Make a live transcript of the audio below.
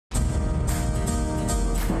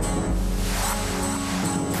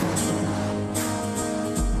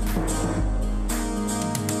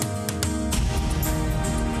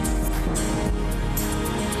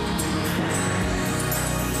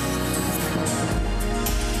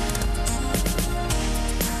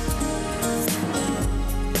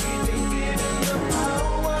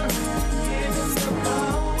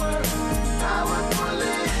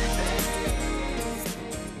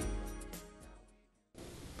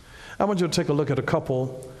I want you to take a look at a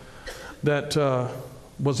couple that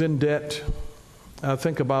was in debt, I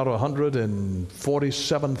think about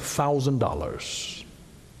 $147,000.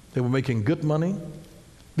 They were making good money.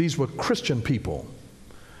 These were Christian people,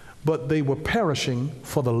 but they were perishing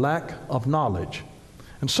for the lack of knowledge.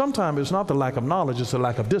 And sometimes it's not the lack of knowledge, it's the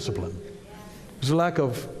lack of discipline. It's the lack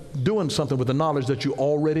of doing something with the knowledge that you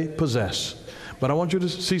already possess. But I want you to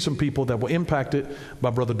see some people that were impacted by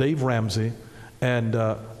Brother Dave Ramsey, and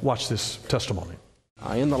watch this testimony.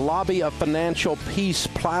 In the lobby of Financial Peace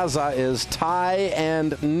Plaza is Ty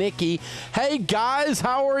and Nikki. Hey guys,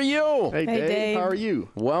 how are you? Hey Dave, how are you?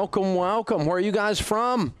 Welcome, welcome. Where are you guys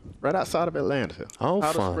from? Right outside of Atlanta. Oh,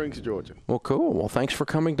 out fun. of Springs, Georgia. Well, cool. Well, thanks for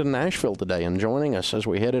coming to Nashville today and joining us as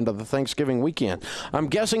we head into the Thanksgiving weekend. I'm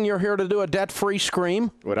guessing you're here to do a debt-free scream?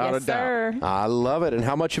 Without a doubt. Sir. I love it. And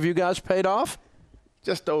how much have you guys paid off?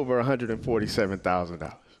 Just over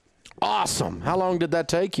 $147,000. Awesome. How long did that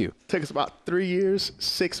take you? Took us about 3 years,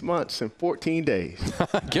 6 months, and 14 days.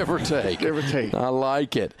 Give or take. Give or take. I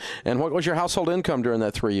like it. And what was your household income during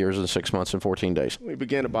that 3 years and 6 months and 14 days? We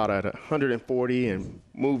began about at 140 and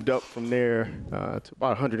moved up from there to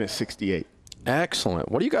about 168.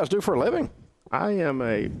 Excellent. What do you guys do for a living? I am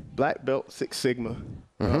a black belt Six Sigma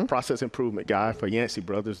process improvement guy for Yancey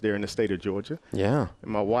Brothers there in the state of Georgia. Yeah.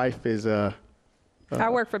 And my wife is I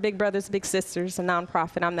work for Big Brothers Big Sisters, a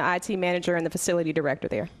nonprofit. I'm the IT manager and the facility director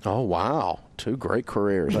there. Oh, wow. Two great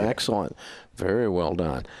careers. Excellent. Very well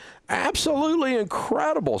done. Absolutely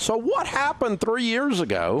incredible. So what happened 3 years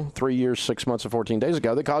ago, 3 years, 6 months, and 14 days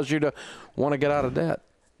ago, that caused you to want to get out of debt?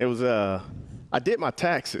 It was, I did my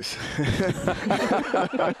taxes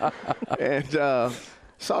and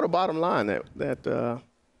saw the bottom line that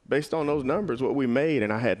based on those numbers, what we made,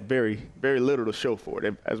 and I had very, very little to show for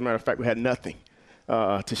it. As a matter of fact, we had nothing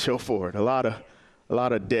to show for it. A lot of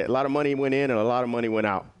debt, a lot of money went in and a lot of money went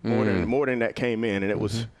out. More than that came in, and it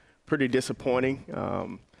was pretty disappointing.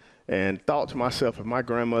 And thought to myself, if my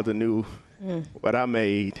grandmother knew what I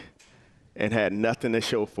made and had nothing to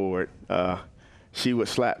show for it, she would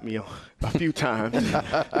slap me a few times.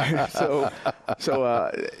 so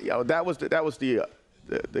you know, that was the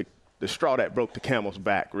straw that broke the camel's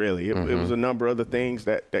back, really. It was a number of other things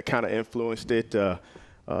that kind of influenced it.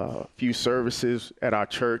 A few services at our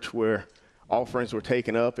church where offerings were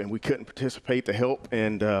taken up and we couldn't participate to help,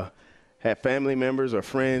 and had family members or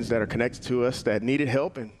friends that are connected to us that needed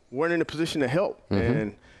help and weren't in a position to help.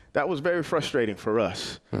 And that was very frustrating for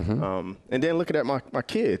us. And then looking at my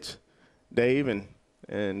kids, Dave, and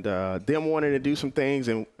them wanting to do some things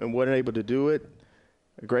and weren't able to do it.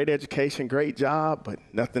 A great education, great job, but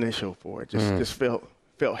nothing to show for it. Just felt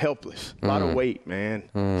helpless. A lot of weight, man.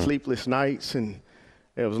 Sleepless nights, and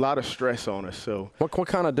there was a lot of stress on us. So what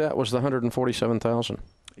kind of debt was the $147,000?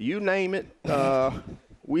 You name it.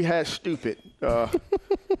 We had stupid.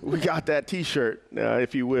 We got that T-shirt,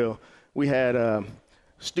 if you will. We had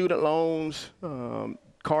student loans,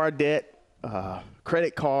 car debt,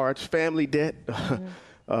 credit cards, family debt,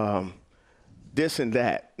 this and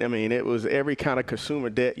that. I mean, it was every kind of consumer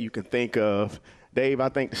debt you can think of. Dave, I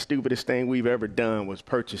think the stupidest thing we've ever done was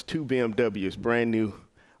purchase 2 BMWs, brand new,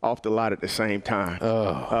 off the lot at the same time.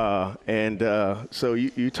 So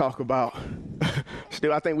you talk about,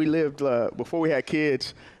 still, I think we lived, before we had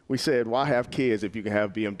kids, we said, why have kids if you can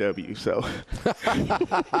have BMW? So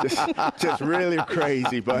just really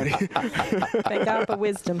crazy, buddy. Thank God for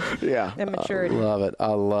wisdom and maturity. Love it. I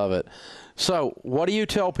love it. So what do you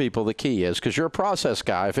tell people the key is? Because you're a process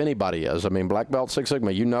guy, if anybody is. I mean, Black Belt Six Sigma,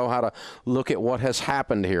 you know how to look at what has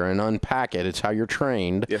happened here and unpack it. It's how you're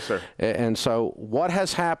trained. Yes, sir. And so what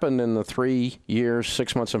has happened in the 3 years,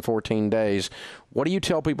 6 months, and 14 days? What do you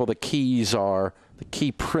tell people the keys are, the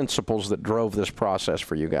key principles that drove this process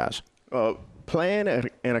for you guys? Plan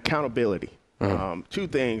and accountability. Two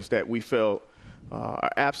things that we felt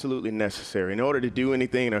are absolutely necessary. In order to do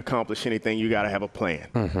anything and accomplish anything, you got to have a plan.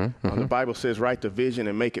 The Bible says, write the vision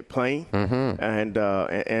and make it plain. And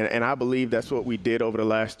I believe that's what we did over the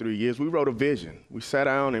last 3 years. We wrote a vision. We sat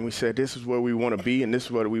down and we said, this is where we want to be and this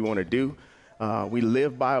is what we want to do. We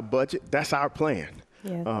live by a budget. That's our plan.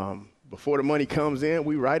 Yeah. Before the money comes in,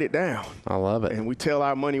 we write it down. I love it. And we tell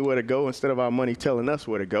our money where to go instead of our money telling us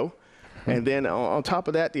where to go. And then on top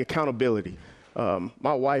of that, the accountability.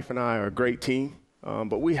 My wife and I are a great team.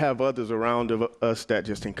 But we have others around us that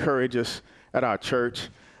just encourage us at our church.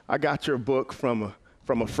 I got your book from a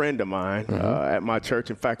friend of mine at my church.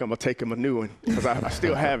 In fact, I'm going to take him a new one because I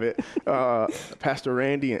still have it. Pastor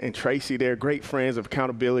Randy and Tracy, they're great friends of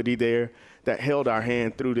accountability there that held our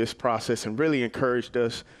hand through this process and really encouraged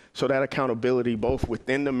us. So that accountability, both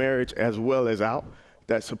within the marriage as well as out,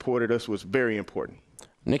 that supported us was very important.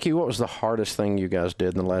 Nikki, what was the hardest thing you guys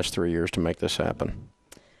did in the last 3 years to make this happen?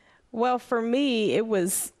 Well, for me, it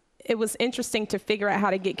was interesting to figure out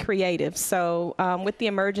how to get creative. So with the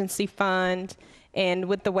emergency fund and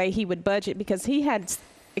with the way he would budget, because he had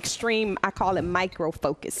extreme, I call it micro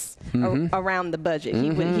focus around the budget.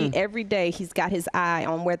 He every day he's got his eye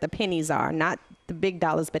on where the pennies are, not the big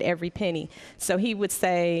dollars, but every penny. So he would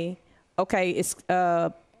say, okay, it's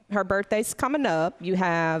her birthday's coming up, you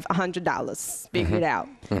have $100, figure it out.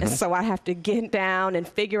 And so I have to get down and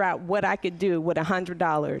figure out what I could do with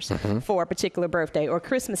 $100 for a particular birthday. Or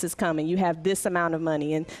Christmas is coming, you have this amount of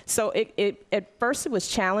money. And so at first it was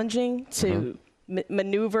challenging to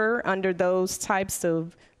maneuver under those types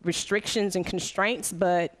of restrictions and constraints,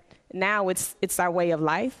 but now it's our way of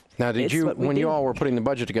life. Now, when you all were putting the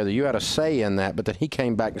budget together, you had a say in that, but then he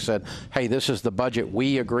came back and said, hey, this is the budget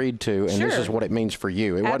we agreed to, and this is what it means for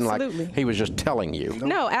you. It wasn't like he was just telling you.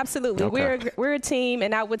 No, absolutely. Okay. We're a team,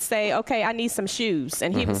 and I would say, okay, I need some shoes.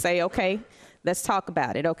 And he would say, okay, let's talk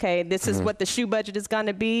about it, okay? This is what the shoe budget is going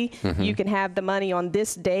to be. You can have the money on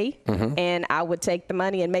this day, and I would take the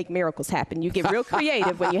money and make miracles happen. You get real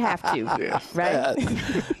creative when you have to, right?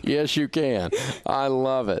 Yes, you can. I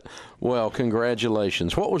love it. Well,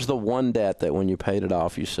 congratulations. What was the one debt that when you paid it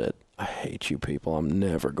off, you said, I hate you people, I'm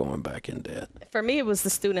never going back in debt? For me, it was the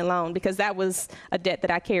student loan, because that was a debt that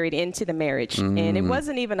I carried into the marriage. And it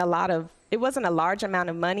wasn't even it wasn't a large amount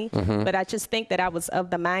of money, but I just think that I was of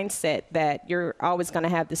the mindset that you're always going to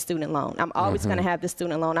have the student loan. I'm always going to have the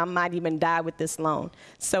student loan. I might even die with this loan.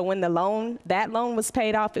 So when that loan was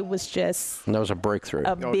paid off, it was just that was a breakthrough.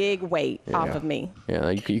 A big weight off of me.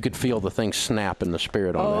 Yeah, you could feel the thing snap in the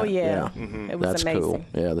spirit on that. Oh, yeah. It was That's amazing. cool.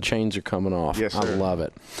 Yeah, the chains are coming off. Yes, sir. I love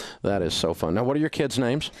it. That is so fun. Now, what are your kids'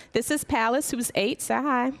 names? This is Palace, who's 8. Say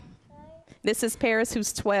hi. This is Paris,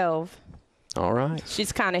 who's 12. All right.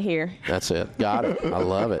 She's kind of here. That's it. Got it. I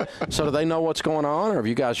love it. So do they know what's going on, or have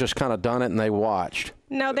you guys just kind of done it and they watched?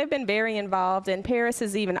 No, they've been very involved, and Paris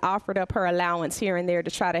has even offered up her allowance here and there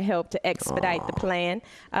to try to help to expedite the plan.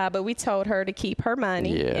 But we told her to keep her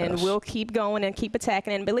money, and we'll keep going and keep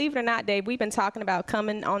attacking. And believe it or not, Dave, we've been talking about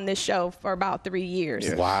coming on this show for about 3 years.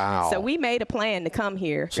 Yes. Wow. So we made a plan to come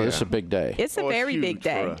here. So this is a big day. It's a very big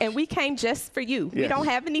day, and we came just for you. We Yes. don't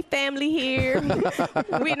have any family here.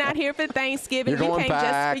 We're not here for Thanksgiving. You're going we came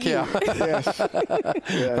back. just for you. Yes.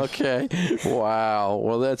 Okay. Wow.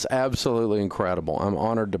 Well, that's absolutely incredible. I'm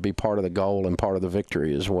honored to be part of the goal and part of the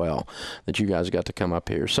victory as well, that you guys got to come up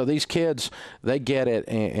here. So these kids, they get it,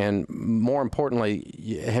 and more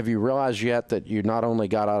importantly, have you realized yet that you not only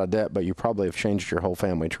got out of debt, but you probably have changed your whole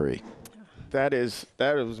family tree? That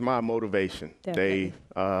was my motivation, Definitely.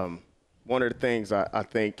 Dave. One of the things I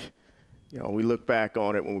think, we look back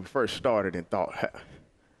on it when we first started and thought,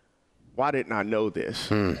 why didn't I know this?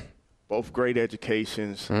 Both great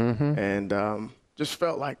educations, and just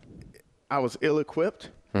felt like I was ill-equipped,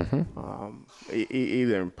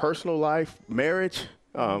 either in personal life, marriage.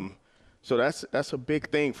 So that's a big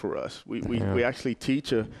thing for us. We actually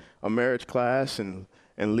teach a marriage class and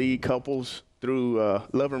lead couples through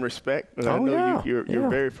love and respect. And I know you're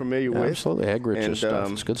very familiar with. Absolutely, Eggerich's stuff.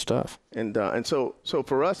 It's good stuff. And so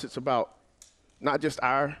for us, it's about not just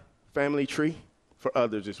our family tree, for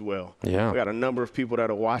others as well. Yeah. We got a number of people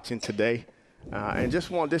that are watching today, and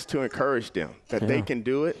just want this to encourage them that they can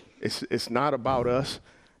do it. It's not about us.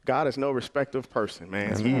 God is no respecter of person,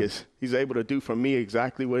 man. He's able to do for me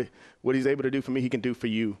exactly what he's able to do for me, he can do for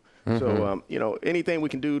you. So, anything we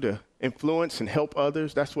can do to influence and help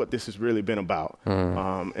others, that's what this has really been about.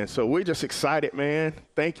 And so we're just excited, man.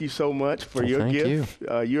 Thank you so much for your gift.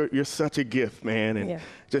 You're such a gift, man. And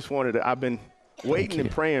just wanted to, I've been waiting and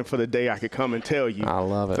praying for the day I could come and tell you. I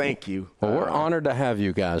love it. Thank you. Well, we're honored to have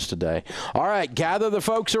you guys today. All right, gather the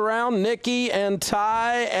folks around. Nikki and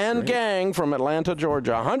Ty and gang from Atlanta,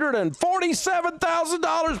 Georgia.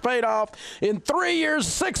 $147,000 paid off in 3 years,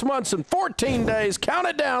 6 months, and 14 days. Count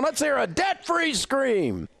it down. Let's hear a debt-free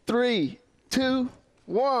scream. 3, 2,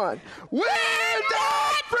 1. We're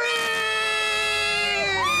debt-free!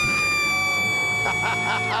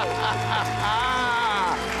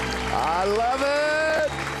 I love it.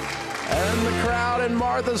 And the crowd in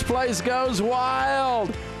Martha's Place goes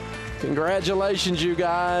wild. Congratulations, you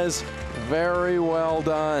guys. Very well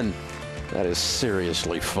done. That is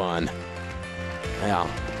seriously fun. Yeah.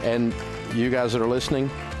 And you guys that are listening,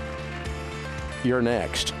 you're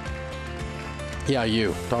next. Yeah,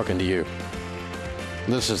 you. Talking to you.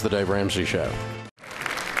 This is the Dave Ramsey Show.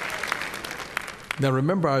 Now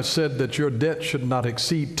remember, I said that your debt should not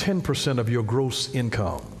exceed 10% of your gross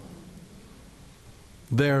income.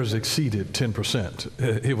 Theirs exceeded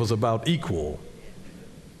 10%. It was about equal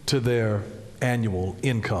to their annual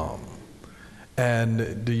income.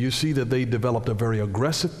 And do you see that they developed a very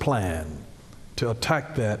aggressive plan to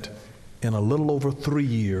attack that in a little over 3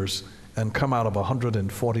 years and come out of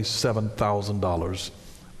 $147,000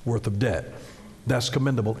 worth of debt? That's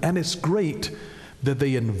commendable. And it's great that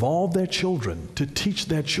they involve their children to teach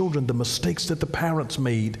their children the mistakes that the parents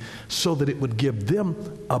made so that it would give them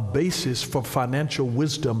a basis for financial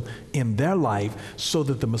wisdom in their life, so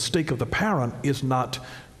that the mistake of the parent is not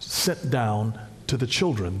sent down to the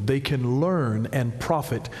children. They can learn and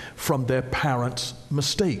profit from their parents'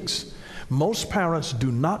 mistakes. Most parents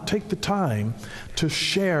do not take the time to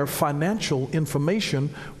share financial information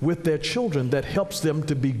with their children that helps them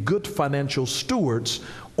to be good financial stewards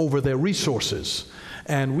over their resources.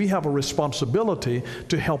 And we have a responsibility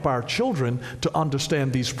to help our children to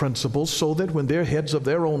understand these principles so that when they're heads of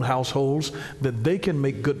their own households, that they can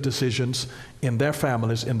make good decisions in their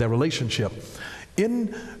families, in their relationship.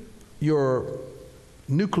 In your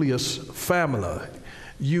nucleus family,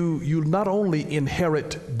 you not only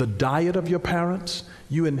inherit the diet of your parents,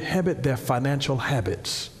 you inherit their financial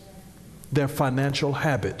habits. Their financial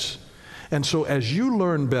habits. And so as you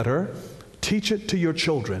learn better, teach it to your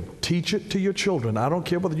children. Teach it to your children. I don't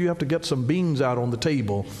care whether you have to get some beans out on the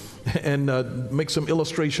table and make some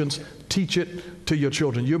illustrations. Teach it to your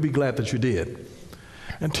children. You'll be glad that you did.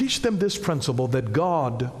 And teach them this principle that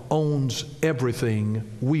God owns everything,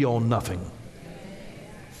 we own nothing.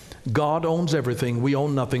 God owns everything, we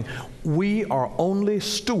own nothing. We are only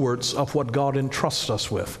stewards of what God entrusts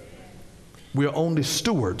us with. We are only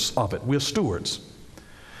stewards of it. We're stewards.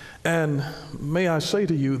 And may I say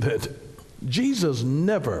to you that Jesus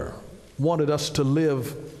never wanted us to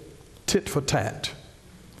live tit for tat.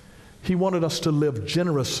 He wanted us to live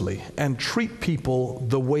generously and treat people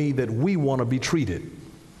the way that we want to be treated.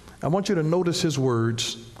 I want you to notice his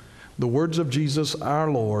words, the words of Jesus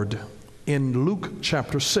our Lord, in Luke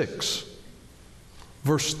chapter 6,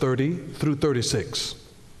 verse 30 through 36.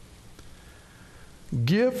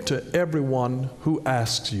 Give to everyone who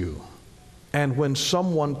asks you, and when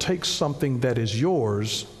someone takes something that is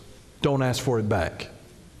yours, don't ask for it back.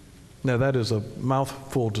 Now that is a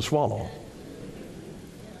mouthful to swallow.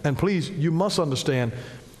 And please, you must understand,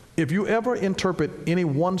 if you ever interpret any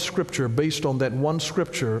one scripture based on that one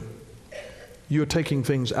scripture, you're taking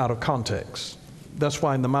things out of context. That's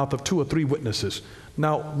why in the mouth of 2 or 3 witnesses.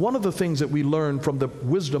 Now, one of the things that we learn from the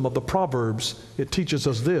wisdom of the Proverbs, it teaches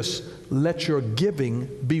us this: let your giving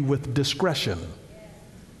be with discretion.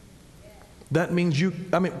 That means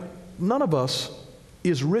none of us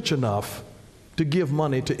is rich enough to give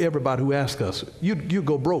money to everybody who asks us. You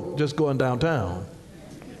go broke just going downtown.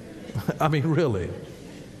 I mean, really.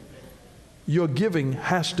 Your giving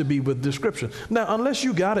has to be with discretion. Now, unless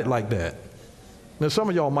you got it like that. Now, some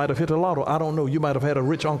of y'all might have hit a lotto. I don't know. You might have had a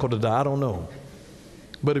rich uncle to die. I don't know.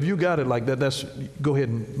 But if you got it like that, go ahead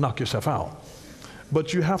and knock yourself out.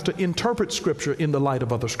 But you have to interpret Scripture in the light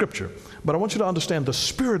of other Scripture. But I want you to understand the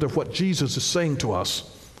spirit of what Jesus is saying to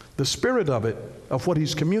us. The spirit of it, of what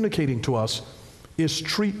he's communicating to us, is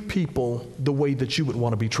treat people the way that you would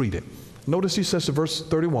want to be treated. Notice he says in verse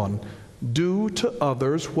 31, do to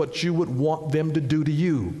others what you would want them to do to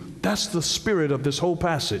you. That's the spirit of this whole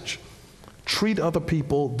passage. Treat other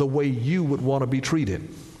people the way you would want to be treated.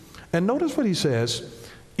 And notice what he says,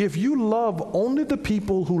 if you love only the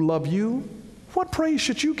people who love you, what praise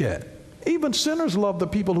should you get? Even sinners love the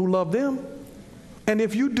people who love them. And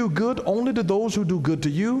if you do good only to those who do good to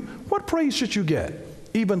you, what praise should you get?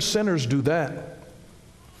 Even sinners do that.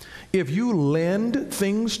 If you lend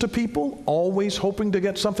things to people, always hoping to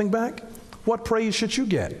get something back, what praise should you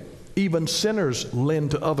get? Even sinners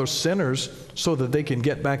lend to other sinners so that they can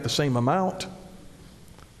get back the same amount.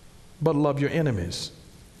 But love your enemies.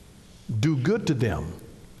 Do good to them.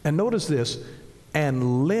 And notice this,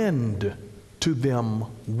 and lend to them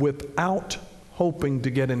without hoping to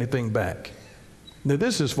get anything back. Now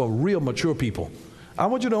this is for real mature people. I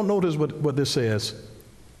want you to notice what this says.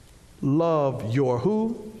 Love your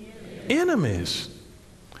who? Enemies.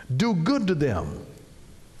 Do good to them.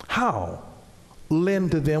 How?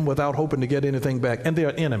 Lend to them without hoping to get anything back. And they're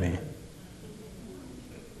an enemy.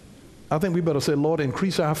 I think we better say, Lord,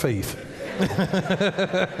 increase our faith.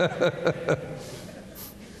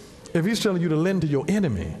 If he's telling you to lend to your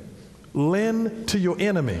enemy, lend to your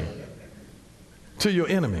enemy. To your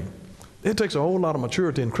enemy. It takes a whole lot of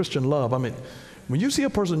maturity in Christian love. I mean, when you see a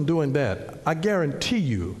person doing that, I guarantee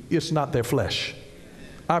you it's not their flesh.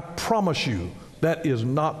 I promise you that is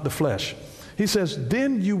not the flesh. He says,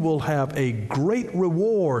 then you will have a great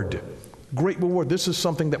reward. Great reward. This is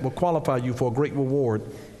something that will qualify you for a great reward.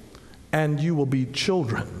 And you will be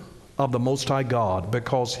children of the Most High God,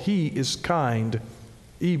 because he is kind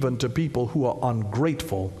even to people who are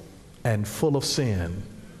ungrateful and full of sin.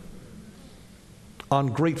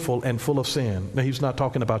 Ungrateful and full of sin. Now, he's not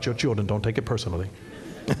talking about your children. Don't take it personally.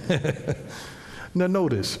 Now,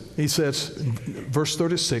 notice, he says, verse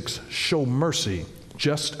 36, show mercy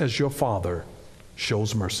just as your Father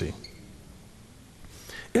shows mercy.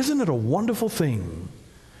 Isn't it a wonderful thing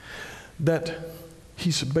that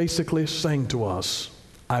he's basically saying to us,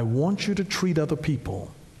 I want you to treat other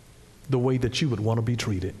people the way that you would want to be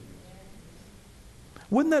treated?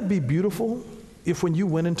 Wouldn't that be beautiful if when you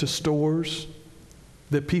went into stores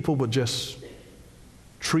that people would just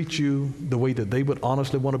treat you the way that they would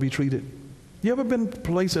honestly want to be treated? You ever been to a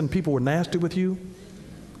place and people were nasty with you?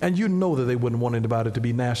 And you know that they wouldn't want anybody to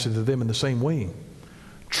be nasty to them in the same way.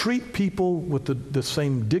 Treat people with the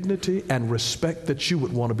same dignity and respect that you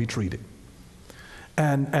would want to be treated.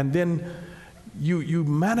 And then you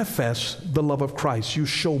manifest the love of Christ. You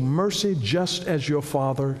show mercy just as your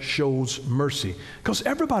Father shows mercy. Because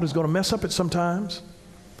everybody's going to mess up at sometimes.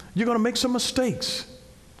 You're going to make some mistakes.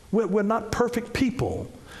 We're not perfect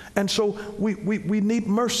people. And so we need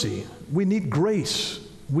mercy. We need grace.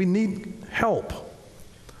 We need help.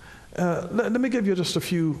 Let me give you just a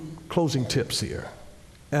few closing tips here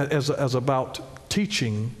as about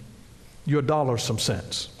teaching your dollars some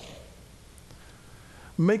sense.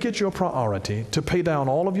 Make it your priority to pay down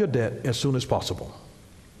all of your debt as soon as possible.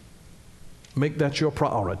 Make that your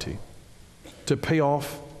priority, to pay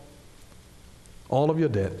off all of your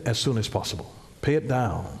debt as soon as possible. Pay it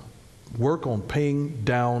down. Work on paying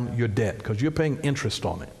down your debt, because you're paying interest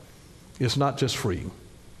on it. It's not just free.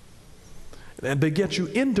 And they get you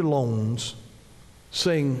into loans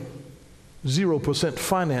saying 0%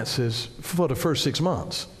 finances for the first 6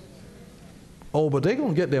 months. Oh, but they're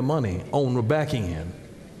going to get their money on the back end.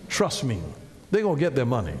 Trust me, they're going to get their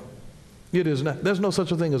money. It is not, there's no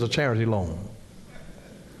such a thing as a charity loan.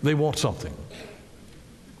 They want something.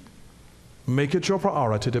 Make it your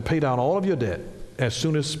priority to pay down all of your debt as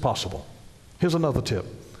soon as possible. Here's another tip.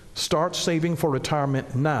 Start saving for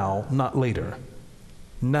retirement now, not later.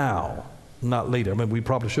 Now, not later. I mean, we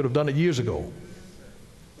probably should have done it years ago.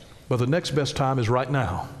 But the next best time is right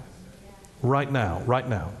now. Right now, right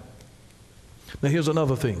now. Now, here's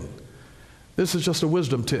another thing. This is just a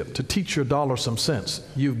wisdom tip to teach your dollar some sense.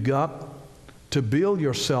 You've got to build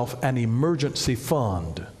yourself an emergency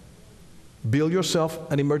fund. Build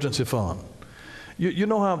yourself an emergency fund. You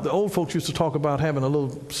know how the old folks used to talk about having a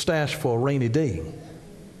little stash for a rainy day.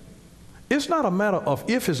 It's not a matter of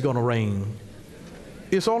if it's going to rain.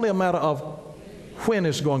 It's only a matter of when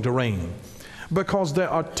it's going to rain. Because there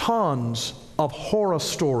are tons of horror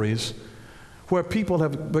stories where people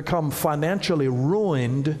have become financially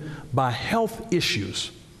ruined by health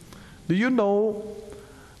issues. Do you know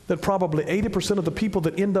that probably 80% of the people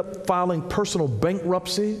that end up filing personal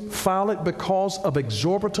bankruptcy file it because of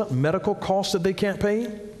exorbitant medical costs that they can't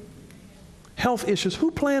pay? Health issues.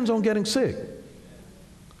 Who plans on getting sick?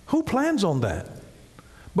 Who plans on that?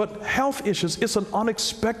 But health issues, it's an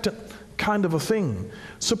unexpected kind of a thing.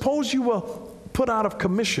 Suppose you were put out of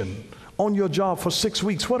commission on your job for 6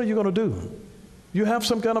 weeks. What are you going to do? You have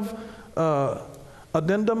some kind of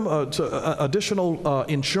addendum, additional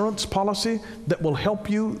insurance policy that will help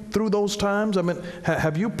you through those times? I mean,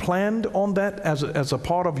 have you planned on that as a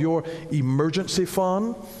part of your emergency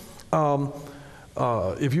fund?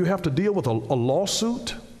 If you have to deal with a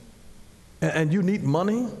lawsuit and you need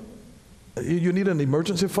money, you need an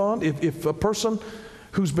emergency fund. If a person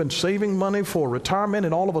who's been saving money for retirement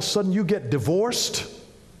and all of a sudden you get divorced,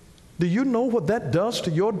 do you know what that does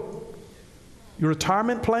to your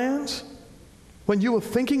retirement plans? When you were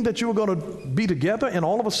thinking that you were going to be together and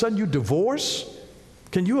all of a sudden you divorce?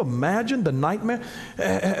 Can you imagine the nightmare?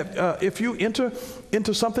 If you enter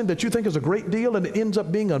into something that you think is a great deal and it ends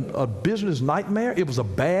up being a business nightmare, it was a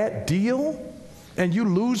bad deal, and you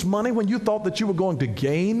lose money when you thought that you were going to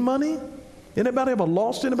gain money? Anybody ever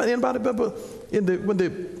lost anybody? Anybody ever when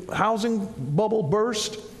the housing bubble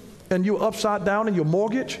burst and you were upside down in your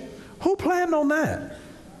mortgage? Who planned on that?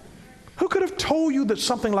 Who could have told you that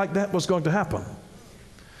something like that was going to happen?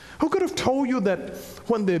 Who could have told you that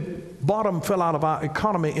when the bottom fell out of our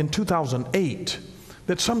economy in 2008,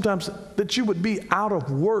 that sometimes that you would be out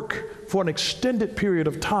of work for an extended period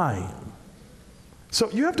of time?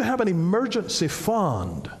 So you have to have an emergency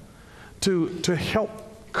fund to help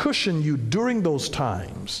cushion you during those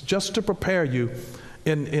times, just to prepare you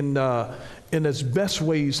in as best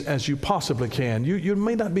ways as you possibly can. You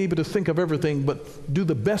may not be able to think of everything, but do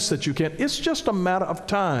the best that you can. It's just a matter of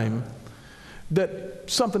time that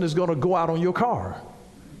something is going to go out on your car.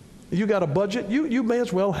 You got a budget, you may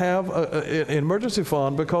as well have an emergency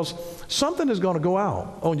fund, because something is going to go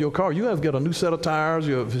out on your car. You have to get a new set of tires,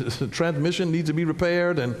 your transmission needs to be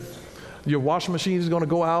repaired, and your washing machine is going to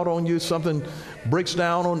go out on you. Something breaks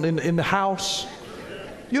down in the house.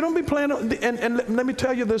 You don't be planning, and let me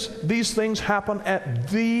tell you this, these things happen at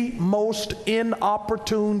the most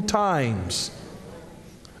inopportune times.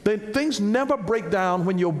 Things never break down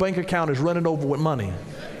when your bank account is running over with money.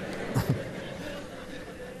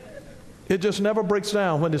 It just never breaks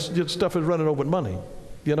down when this stuff is running over with money,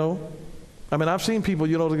 you know. I mean, I've seen people,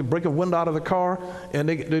 you know, they can break a window out of the car, and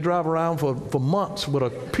they drive around for months with a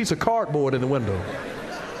piece of cardboard in the window.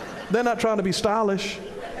 They're not trying to be stylish.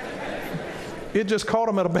 It just caught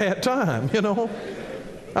them at a bad time, you know.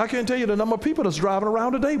 I can't tell you the number of people that's driving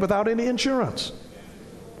around today without any insurance.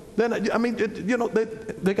 Then, I mean, you know,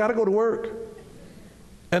 they got to go to work,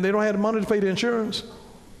 and they don't have the money to pay the insurance,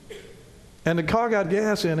 and the car got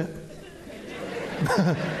gas in it.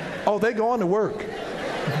 Oh, they going to work.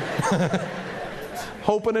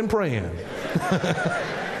 Hoping and praying.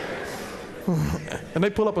 And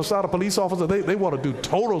they pull up beside a police officer, they want to do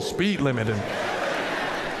total speed limit. And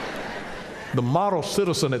the model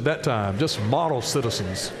citizen at that time, just model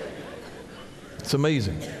citizens. It's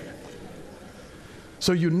amazing.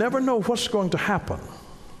 So you never know what's going to happen.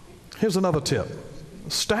 Here's another tip.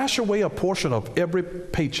 Stash away a portion of every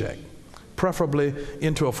paycheck, preferably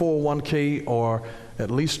into a 401k or at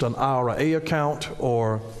least an IRA account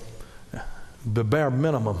or the bare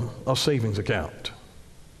minimum a savings account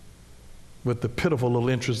with the pitiful little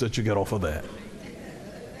interest that you get off of that.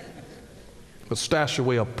 But stash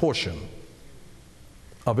away a portion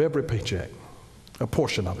of every paycheck, a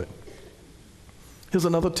portion of it. Here's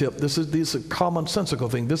another tip. This is a commonsensical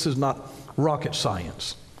thing. This is not rocket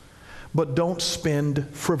science. But don't spend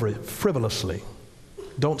frivolously.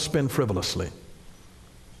 Don't spend frivolously.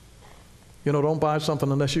 You know, don't buy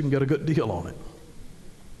something unless you can get a good deal on it.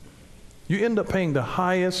 You end up paying the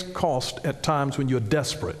highest cost at times when you're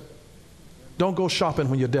desperate. Don't go shopping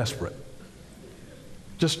when you're desperate.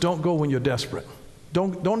 Just don't go when you're desperate.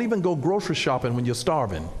 Don't even go grocery shopping when you're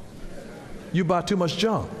starving. You buy too much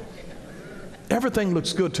junk. Everything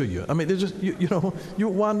looks good to you. I mean, it's just, you know, you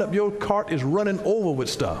wind up, your cart is running over with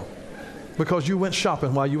stuff because you went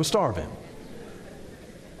shopping while you were starving.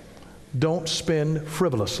 Don't spend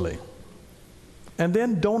frivolously. And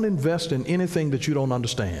then don't invest in anything that you don't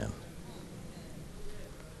understand.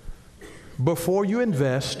 Before you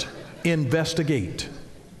invest, investigate.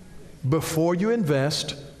 Before you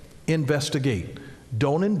invest, investigate.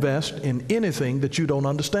 Don't invest in anything that you don't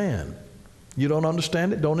understand. You don't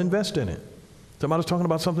understand it, don't invest in it. Somebody's talking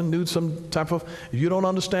about something new, some type of, if you don't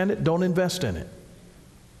understand it, don't invest in it.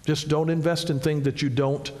 Just don't invest in things that you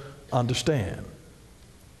don't understand.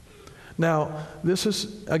 Now, this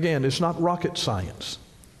is, again, it's not rocket science.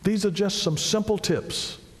 These are just some simple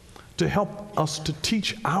tips to help us to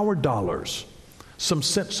teach our dollars some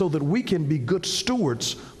sense so that we can be good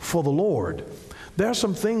stewards for the Lord. There are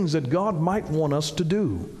some things that God might want us to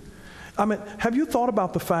do. I mean, have you thought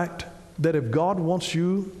about the fact that if God wants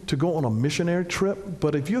you to go on a missionary trip,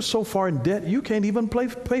 but if you're so far in debt, you can't even pay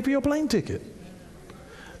for your plane ticket?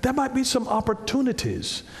 There might be some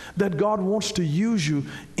opportunities that God wants to use you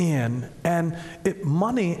in, and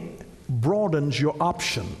money broadens your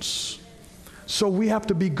options. So we have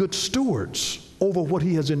to be good stewards over what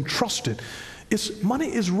He has entrusted. Money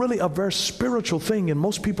is really a very spiritual thing, and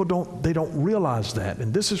most people don't realize that.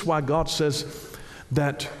 And this is why God says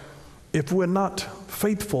that if we're not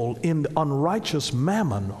faithful in unrighteous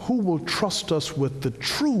mammon, who will trust us with the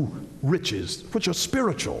true riches, which are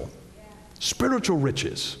spiritual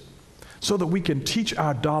riches, so that we can teach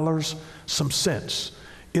our dollars some sense.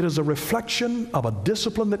 It is a reflection of a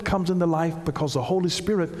discipline that comes into life because the Holy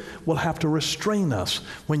Spirit will have to restrain us.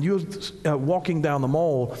 When you're walking down the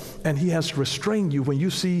mall and He has to restrain you when you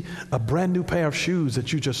see a brand new pair of shoes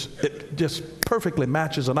that it just perfectly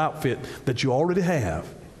matches an outfit that you already have,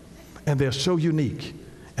 and they're so unique,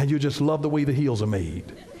 and you just love the way the heels are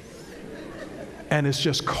made. And it's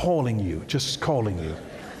just calling you.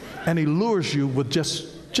 And He lures you with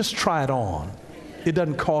just try it on. It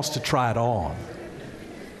doesn't cost to try it on.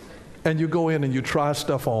 And you go in and you try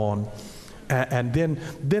stuff on, and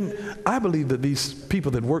then I believe that these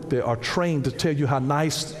people that work there are trained to tell you how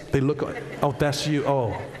nice they look. Oh, that's you.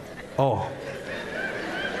 Oh.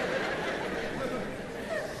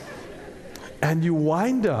 And you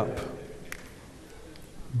wind up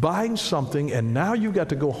buying something, and now you got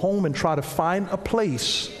to go home and try to find a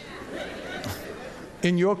place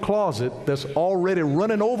in your closet that's already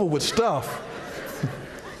running over with stuff.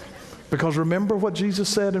 Because remember what Jesus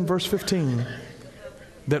said in verse 15,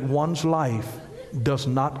 that one's life does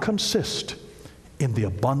not consist in the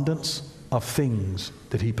abundance of things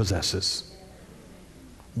that he possesses.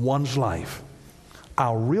 One's life,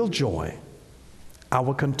 our real joy,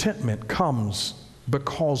 our contentment comes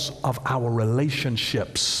because of our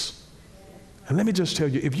relationships. And let me just tell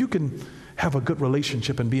you, if you can have a good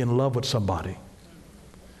relationship and be in love with somebody.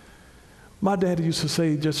 My daddy used to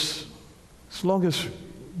say, just as long as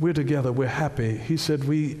we're together, we're happy. He said,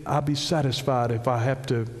 I'll be satisfied if I have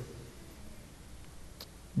to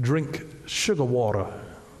drink sugar water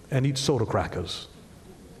and eat soda crackers.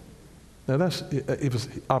 Now it was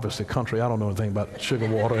obviously country. I don't know anything about sugar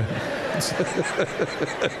water.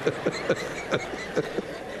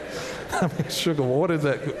 I mean, sugar water, what is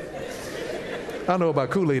that? I know about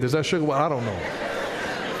Kool-Aid. Is that sugar water? I don't know.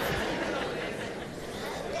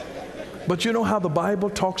 But you know how the Bible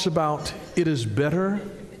talks about it is better,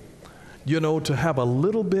 to have a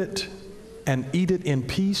little bit and eat it in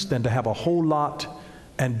peace than to have a whole lot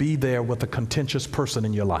and be there with a contentious person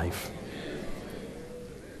in your life.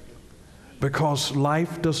 Because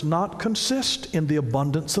life does not consist in the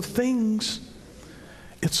abundance of things.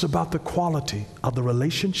 It's about the quality of the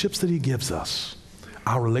relationships that he gives us.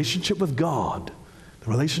 Our relationship with God, the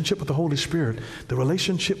relationship with the Holy Spirit, the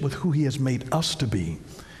relationship with who he has made us to be,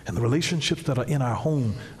 and the relationships that are in our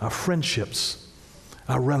home, our friendships,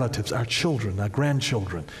 our relatives, our children, our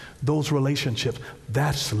grandchildren, those relationships,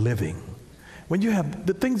 that's living. When you have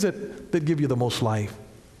the things that give you the most life,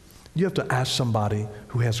 you have to ask somebody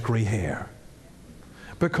who has gray hair,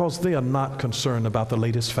 because they are not concerned about the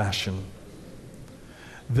latest fashion.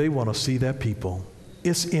 They want to see their people.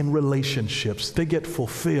 It's in relationships. They get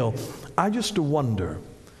fulfilled. I used to wonder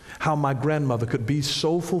how my grandmother could be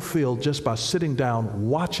so fulfilled just by sitting down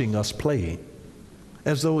watching us play,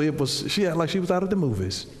 as though she acted like she was out of the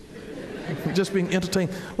movies, just being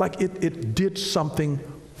entertained, like it did something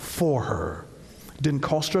for her. Didn't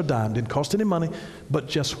cost her a dime, didn't cost any money, but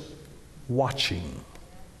just watching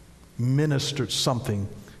ministered something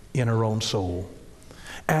in her own soul.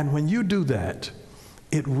 And when you do that,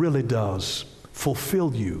 it really does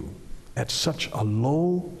fulfill you at such a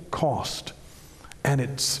low cost. And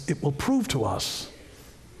it will prove to us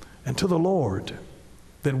and to the Lord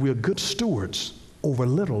that we're good stewards over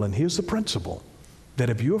little. And here's the principle, that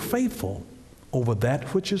if you're faithful over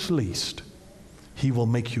that which is least, he will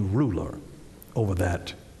make you ruler over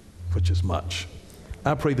that which is much.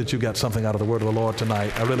 I pray that you got something out of the word of the Lord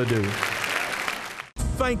tonight. I really do.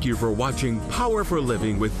 Thank you for watching Power for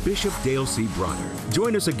Living with Bishop Dale C. Bronner.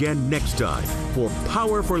 Join us again next time for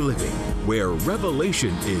Power for Living, where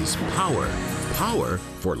revelation is power. Power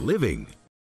for living.